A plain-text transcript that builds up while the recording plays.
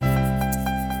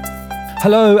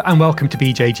Hello and welcome to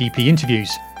BJGP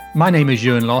Interviews. My name is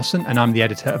Ewan Lawson and I'm the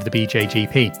editor of the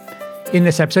BJGP. In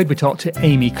this episode, we talk to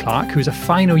Amy Clark, who is a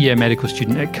final year medical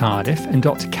student at Cardiff, and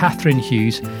Dr. Catherine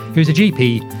Hughes, who is a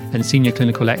GP and senior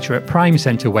clinical lecturer at Prime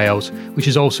Centre Wales, which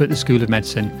is also at the School of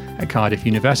Medicine at Cardiff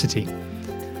University.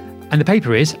 And the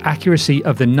paper is Accuracy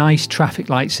of the NICE Traffic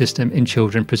Light System in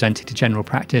Children Presenting to General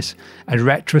Practice, a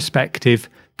retrospective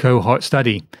cohort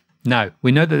study. Now,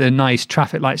 we know that the NICE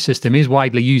traffic light system is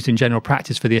widely used in general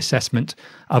practice for the assessment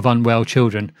of unwell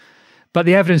children. But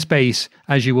the evidence base,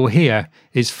 as you will hear,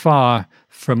 is far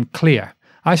from clear.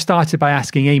 I started by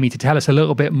asking Amy to tell us a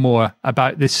little bit more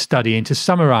about this study and to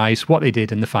summarise what they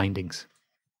did and the findings.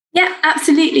 Yeah,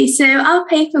 absolutely. So our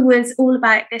paper was all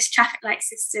about this traffic light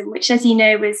system, which, as you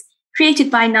know, was created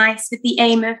by NICE with the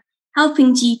aim of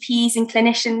helping GPs and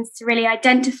clinicians to really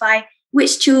identify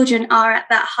which children are at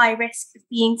that high risk of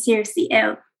being seriously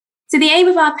ill. So the aim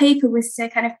of our paper was to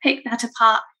kind of pick that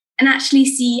apart and actually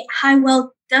see how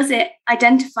well does it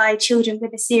identify children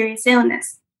with a serious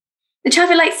illness. The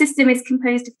traffic light system is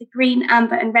composed of the green,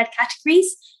 amber and red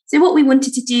categories. So what we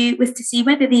wanted to do was to see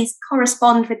whether these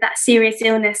correspond with that serious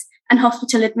illness and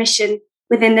hospital admission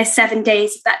within the 7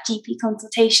 days of that GP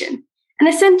consultation. And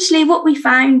essentially what we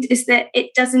found is that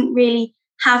it doesn't really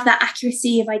have that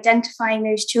accuracy of identifying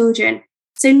those children.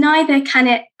 So neither can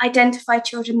it identify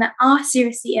children that are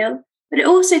seriously ill, but it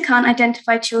also can't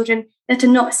identify children that are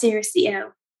not seriously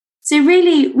ill. So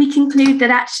really, we conclude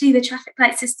that actually the traffic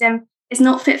light system is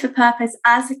not fit for purpose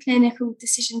as a clinical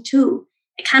decision tool.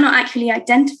 It cannot actually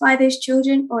identify those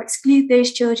children or exclude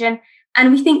those children.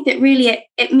 And we think that really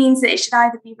it means that it should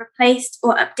either be replaced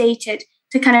or updated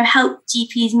to kind of help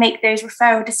GPs make those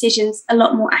referral decisions a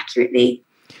lot more accurately.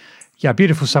 Yeah,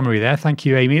 beautiful summary there. Thank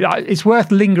you, Amy. It's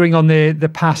worth lingering on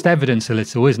the past evidence a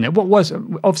little, isn't it? What was,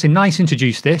 obviously, NICE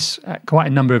introduced this quite a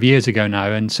number of years ago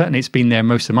now, and certainly it's been there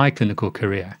most of my clinical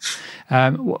career.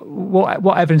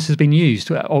 What evidence has been used?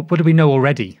 Or what do we know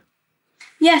already?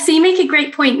 Yeah, so you make a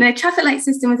great point. The traffic light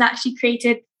system was actually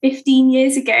created 15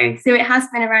 years ago, so it has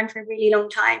been around for a really long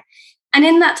time. And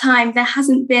in that time, there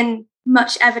hasn't been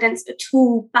much evidence at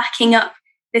all backing up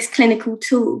this clinical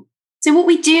tool. So what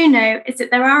we do know is that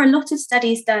there are a lot of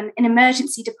studies done in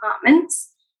emergency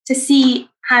departments to see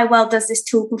how well does this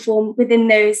tool perform within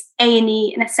those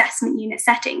A&E and assessment unit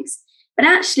settings. But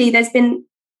actually, there's been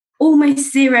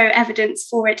almost zero evidence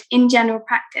for it in general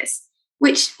practice,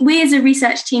 which we as a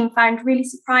research team found really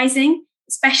surprising,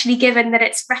 especially given that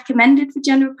it's recommended for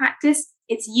general practice,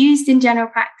 it's used in general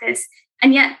practice,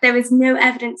 and yet there was no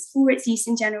evidence for its use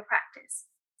in general practice.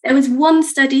 There was one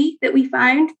study that we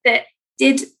found that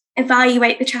did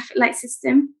evaluate the traffic light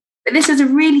system, but this was a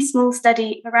really small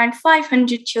study of around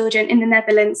 500 children in the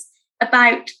Netherlands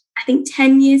about, I think,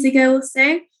 10 years ago or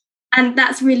so. And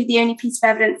that's really the only piece of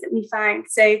evidence that we found.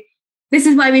 So this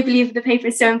is why we believe the paper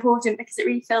is so important, because it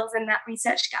really fills in that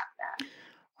research gap there.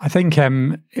 I think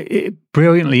it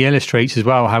brilliantly illustrates as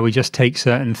well how we just take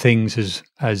certain things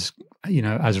as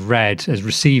read, as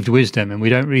received wisdom, and we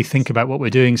don't really think about what we're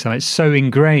doing. So it's so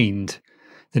ingrained,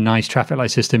 the NICE traffic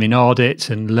light system, in audits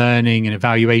and learning and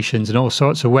evaluations and all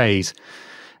sorts of ways.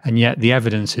 And yet the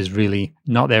evidence is really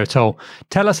not there at all.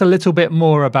 Tell us a little bit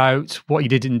more about what you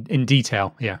did in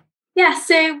detail here. Yeah,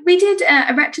 so we did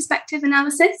a retrospective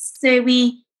analysis. So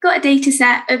we got a data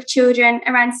set of children,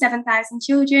 around 7,000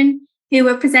 children, who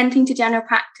were presenting to general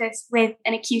practice with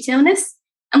an acute illness.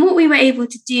 And what we were able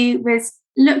to do was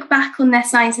look back on their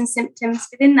signs and symptoms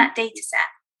within that data set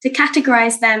to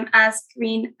categorize them as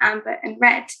green, amber, and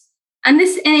red. And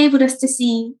this enabled us to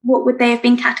see what would they have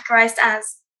been categorized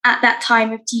as at that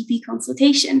time of GP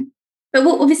consultation. But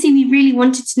what obviously we really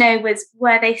wanted to know was,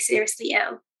 were they seriously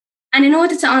ill? And in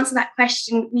order to answer that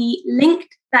question, we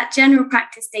linked that general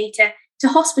practice data to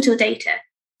hospital data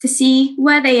to see,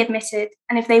 were they admitted?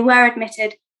 And if they were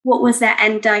admitted, what was their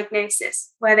end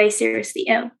diagnosis? Were they seriously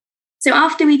ill? So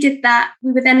after we did that,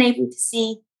 we were then able to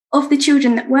see, of the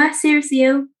children that were seriously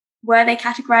ill, were they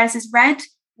categorized as red,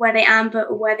 were they amber,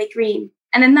 or were they green?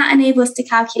 And then that enables us to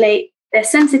calculate the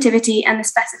sensitivity and the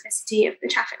specificity of the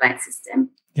traffic light system.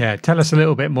 Yeah, tell us a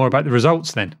little bit more about the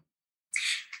results then.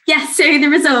 Yes, so the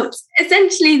results.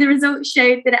 Essentially, the results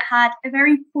showed that it had a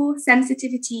very poor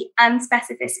sensitivity and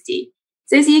specificity.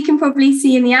 So as you can probably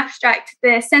see in the abstract,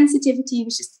 the sensitivity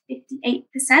was just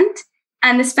 58%,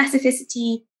 and the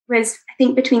specificity was, I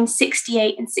think, between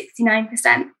 68 and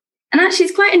 69%. And actually,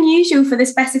 it's quite unusual for the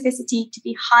specificity to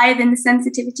be higher than the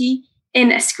sensitivity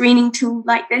in a screening tool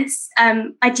like this.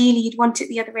 Ideally, you'd want it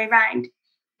the other way around.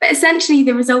 But essentially,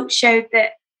 the results showed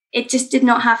that it just did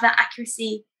not have that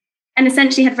accuracy and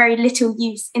essentially had very little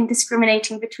use in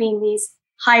discriminating between these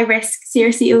high risk,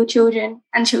 seriously ill children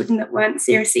and children that weren't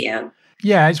seriously ill.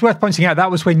 Yeah, it's worth pointing out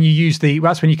that's when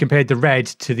you compared the red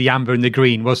to the amber and the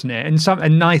green, wasn't it? And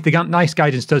the NICE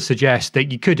guidance does suggest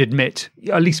that you could admit,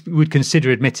 at least would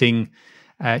consider admitting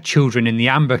children in the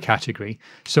amber category.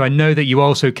 So I know that you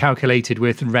also calculated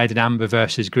with red and amber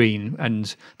versus green,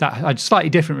 and that had slightly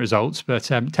different results, but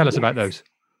tell us about those.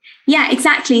 Yeah,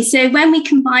 exactly. So when we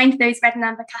combined those red and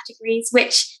amber categories,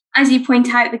 which, as you point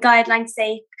out, the guidelines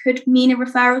say could mean a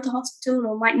referral to hospital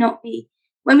or might not be,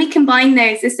 when we combine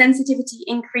those, the sensitivity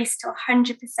increased to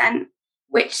 100%,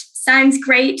 which sounds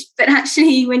great, but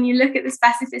actually when you look at the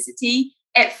specificity,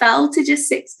 it fell to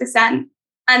just 6%.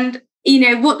 And,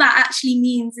 what that actually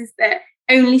means is that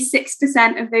only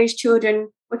 6% of those children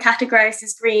were categorized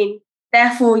as green.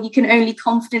 Therefore, you can only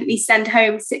confidently send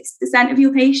home 6% of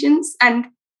your patients. And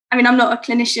I mean, I'm not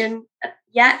a clinician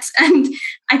yet, and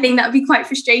I think that would be quite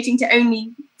frustrating to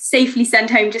only safely send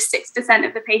home just 6%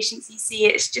 of the patients you see.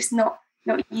 It's just not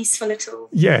useful at all.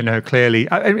 Yeah, no, clearly.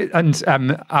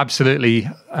 And absolutely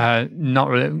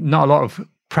not a lot of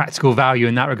practical value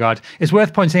in that regard. It's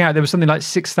worth pointing out there was something like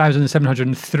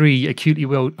 6,703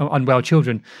 acutely unwell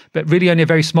children, but really only a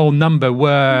very small number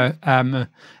were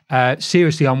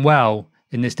seriously unwell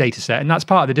in this data set. And that's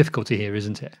part of the difficulty here,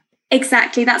 isn't it?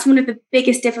 Exactly. That's one of the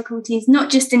biggest difficulties, not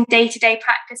just in day-to-day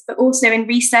practice, but also in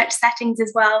research settings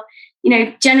as well.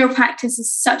 General practice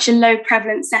is such a low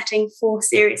prevalence setting for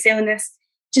serious illness.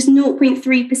 Just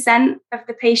 0.3% of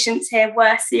the patients here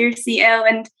were seriously ill.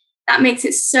 And that makes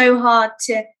it so hard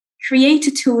to create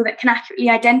a tool that can accurately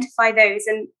identify those.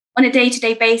 And on a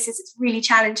day-to-day basis, it's really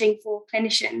challenging for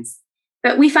clinicians.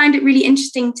 But we found it really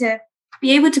interesting to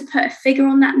be able to put a figure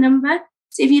on that number.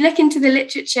 So if you look into the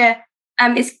literature,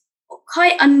 it's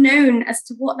quite unknown as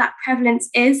to what that prevalence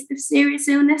is of serious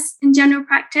illness in general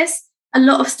practice. A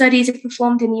lot of studies are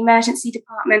performed in the emergency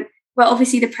department, where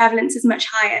obviously the prevalence is much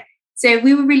higher. So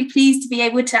we were really pleased to be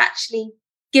able to actually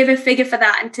give a figure for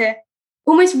that and to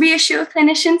almost reassure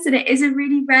clinicians that it is a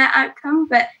really rare outcome,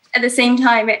 but at the same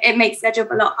time, it makes their job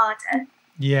a lot harder.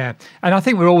 Yeah. And I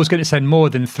think we're always going to send more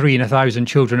than 3 in 1,000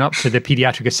 children up to the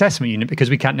paediatric assessment unit because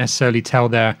we can't necessarily tell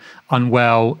they're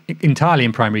unwell entirely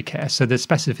in primary care. So the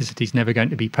specificity is never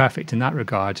going to be perfect in that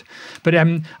regard. But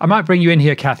I might bring you in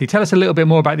here, Kathy. Tell us a little bit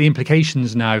more about the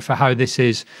implications now for how this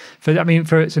is.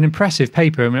 It's an impressive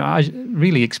paper.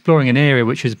 Really exploring an area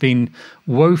which has been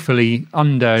woefully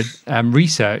under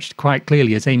researched quite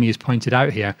clearly, as Amy has pointed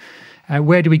out here.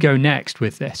 Where do we go next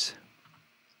with this?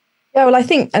 Yeah, well, I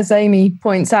think, as Amy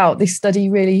points out, this study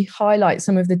really highlights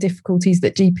some of the difficulties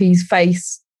that GPs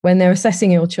face when they're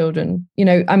assessing ill children.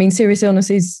 Serious illness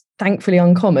is thankfully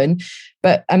uncommon,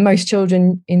 and most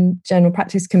children in general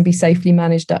practice can be safely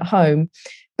managed at home.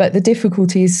 But the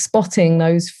difficulty is spotting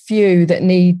those few that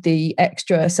need the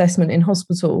extra assessment in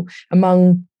hospital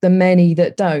among the many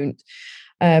that don't.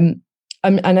 And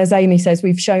as Amy says,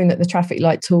 we've shown that the traffic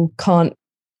light tool can't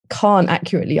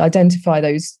accurately identify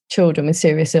those children with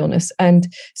serious illness.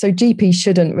 And so GPs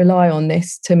shouldn't rely on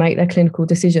this to make their clinical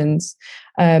decisions.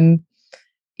 As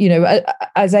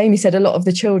Amy said, a lot of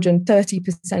the children,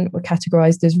 30% were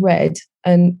categorised as red,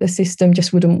 and the system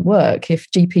just wouldn't work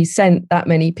if GPs sent that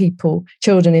many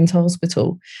children into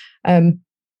hospital.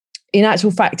 In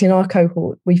actual fact, in our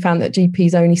cohort, we found that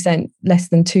GPs only sent less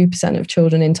than 2% of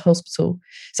children into hospital.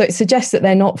 So it suggests that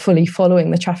they're not fully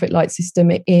following the traffic light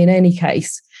system in any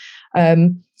case.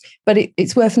 But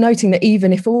it's worth noting that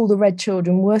even if all the red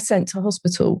children were sent to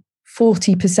hospital,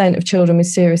 40% of children with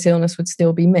serious illness would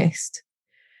still be missed.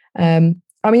 I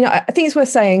think it's worth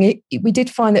saying we did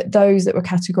find that those that were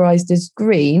categorised as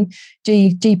green,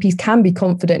 GPs can be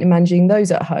confident in managing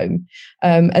those at home,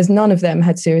 as none of them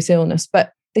had serious illness.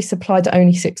 But this applied to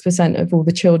only 6% of all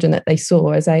the children that they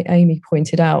saw, as Amy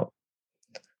pointed out.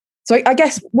 So I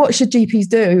guess what should GPs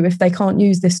do if they can't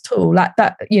use this tool?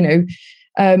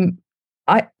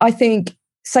 I think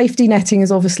safety netting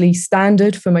is obviously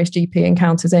standard for most GP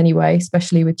encounters anyway,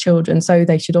 especially with children. So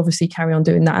they should obviously carry on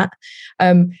doing that.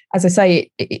 As I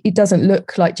say, it doesn't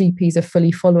look like GPs are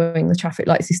fully following the traffic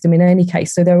light system in any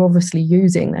case. So they're obviously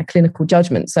using their clinical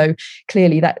judgment. So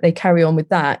clearly that they carry on with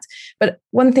that. But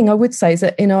one thing I would say is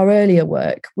that in our earlier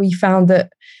work, we found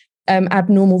that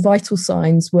abnormal vital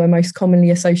signs were most commonly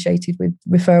associated with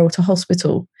referral to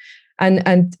hospital.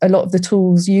 And a lot of the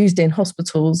tools used in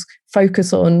hospitals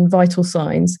focus on vital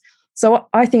signs. So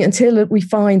I think until we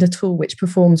find a tool which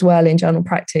performs well in general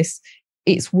practice,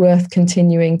 it's worth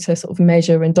continuing to sort of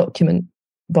measure and document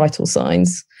vital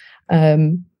signs.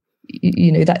 That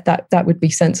would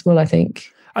be sensible, I think.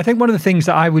 I think one of the things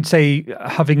that I would say,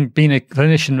 having been a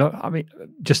clinician, I mean,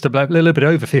 just a little bit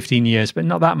over 15 years, but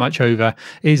not that much over,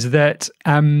 is that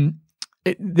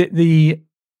the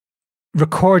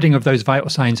recording of those vital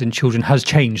signs in children has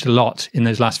changed a lot in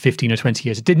those last 15 or 20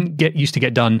 years. It didn't used to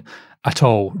get done at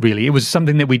all, really. It was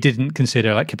something that we didn't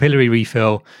consider, like capillary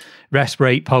refill, rest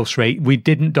rate, pulse rate. We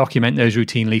didn't document those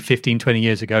routinely 15, 20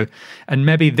 years ago. And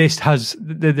maybe this has,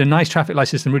 the NICE traffic light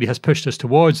system really has pushed us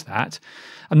towards that.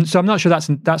 And so I'm not sure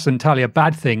that's entirely a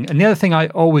bad thing. And the other thing I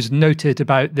always noted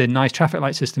about the NICE traffic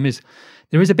light system is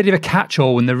there is a bit of a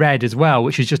catch-all in the red as well,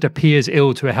 which is just appears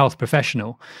ill to a health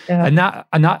professional. Yeah. And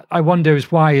that I wonder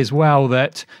is why as well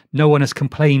that no one has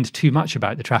complained too much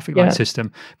about the traffic light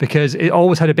system, because it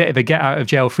always had a bit of a get out of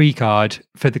jail free card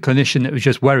for the clinician that was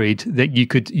just worried that you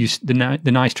could use the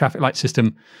NICE traffic light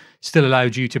system still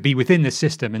allowed you to be within the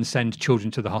system and send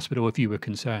children to the hospital if you were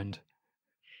concerned.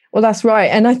 Well, that's right.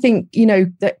 And I think,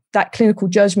 that clinical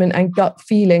judgment and gut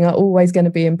feeling are always going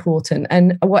to be important.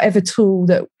 And whatever tool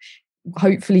that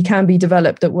hopefully can be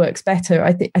developed that works better,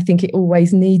 I think it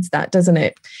always needs that, doesn't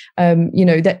it?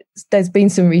 That there's been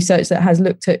some research that has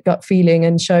looked at gut feeling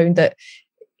and shown that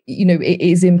it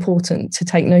is important to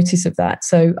take notice of that.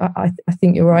 So I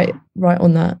think you're right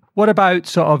on that. What about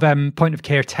sort of point of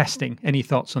care testing? Any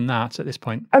thoughts on that at this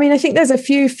point? I mean, I think there's a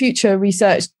few future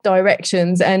research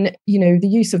directions, and the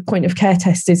use of point of care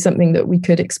tests is something that we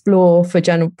could explore for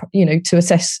general, to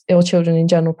assess ill children in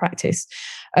general practice.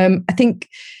 I think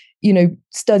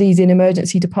studies in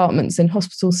emergency departments and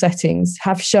hospital settings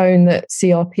have shown that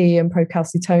CRP and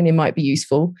procalcitonin might be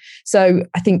useful. So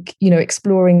I think,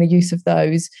 exploring the use of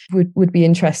those would be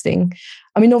interesting.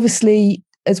 I mean, obviously,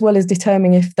 as well as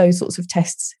determining if those sorts of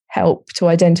tests help to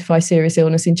identify serious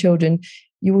illness in children,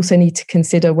 you also need to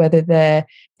consider whether they're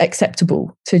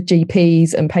acceptable to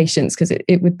GPs and patients, because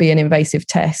it would be an invasive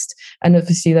test. And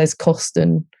obviously there's cost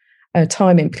and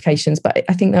time implications, but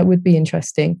I think that would be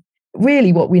interesting.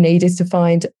 Really what we need is to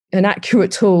find an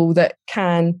accurate tool that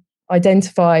can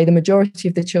identify the majority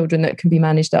of the children that can be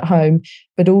managed at home,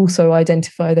 but also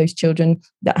identify those children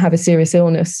that have a serious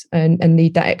illness and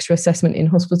need that extra assessment in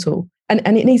hospital.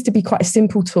 And it needs to be quite a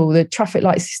simple tool. The traffic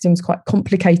light system is quite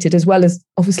complicated, as well as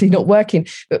obviously not working.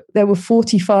 But there were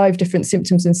 45 different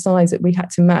symptoms and signs that we had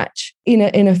to match in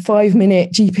a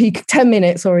 10-minute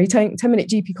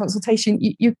GP consultation.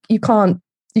 You can't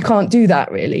do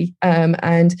that really.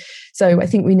 And so I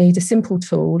think we need a simple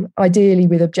tool, ideally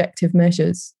with objective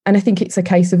measures. And I think it's a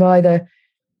case of either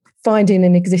finding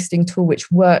an existing tool which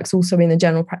works also in the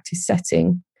general practice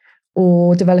setting,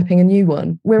 or developing a new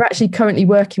one. We're actually currently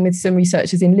working with some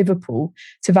researchers in Liverpool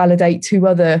to validate two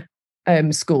other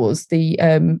scores, the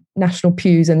National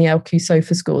Pews and the LQ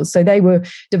SOFA scores. So they were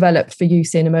developed for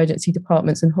use in emergency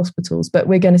departments and hospitals, but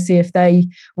we're going to see if they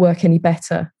work any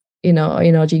better in our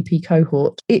GP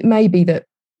cohort. It may be that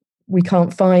we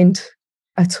can't find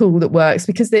a tool that works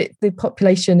because the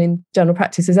population in general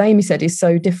practice, as Amy said, is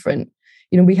so different.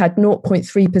 We had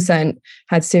 0.3%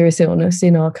 had serious illness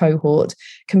in our cohort,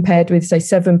 compared with, say,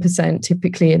 7%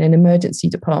 typically in an emergency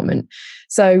department.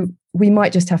 So we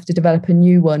might just have to develop a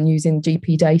new one using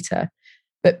GP data.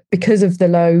 But because of the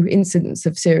low incidence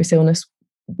of serious illness,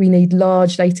 we need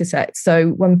large data sets.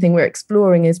 So one thing we're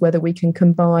exploring is whether we can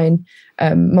combine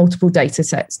multiple data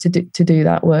sets to do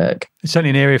that work. It's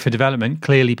certainly an area for development,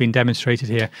 clearly being demonstrated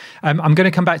here. I'm going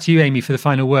to come back to you, Amy, for the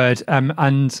final word.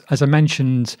 And as I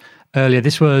mentioned earlier,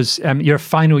 this was you're a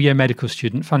final year medical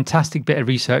student, fantastic bit of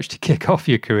research to kick off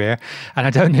your career. And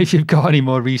I don't know if you've got any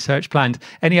more research planned.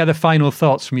 Any other final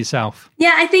thoughts from yourself?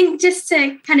 Yeah, I think just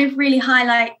to kind of really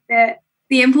highlight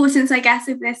the importance, I guess,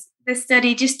 of this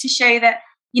study, just to show that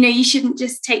you shouldn't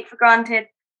just take for granted,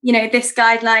 this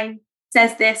guideline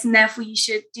says this and therefore you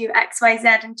should do X, Y, Z,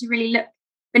 and to really look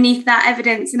beneath that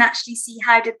evidence and actually see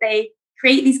how did they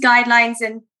create these guidelines.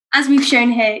 And as we've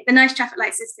shown here, the NICE traffic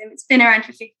light system, it's been around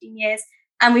for 15 years,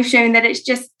 and we've shown that it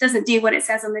just doesn't do what it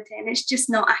says on the tin. It's just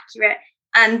not accurate.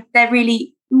 And there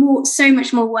really so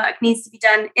much more work needs to be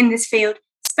done in this field,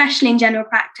 especially in general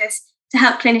practice, to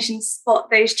help clinicians spot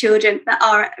those children that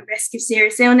are at risk of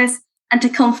serious illness, and to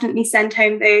confidently send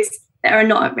home those that are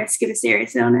not at risk of a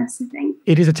serious illness, I think.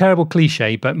 It is a terrible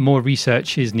cliche, but more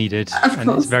research is needed. Of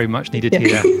course. It's very much needed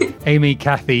here. Amy,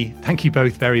 Kathy, thank you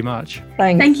both very much.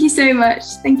 Thanks. Thank you so much.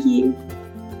 Thank you.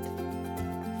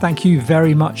 Thank you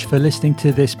very much for listening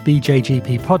to this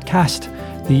BJGP podcast.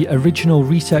 The original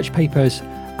research papers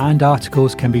and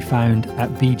articles can be found at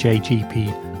bjgp.org.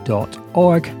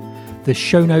 The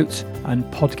show notes and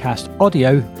podcast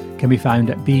audio can be found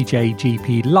at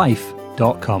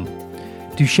bjgplife.com.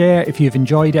 Do share if you've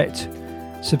enjoyed it,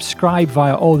 Subscribe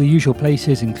via all the usual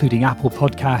places, including Apple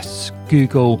Podcasts,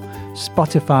 Google,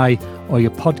 Spotify, or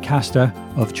your podcaster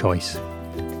of choice.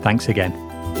 Thanks again.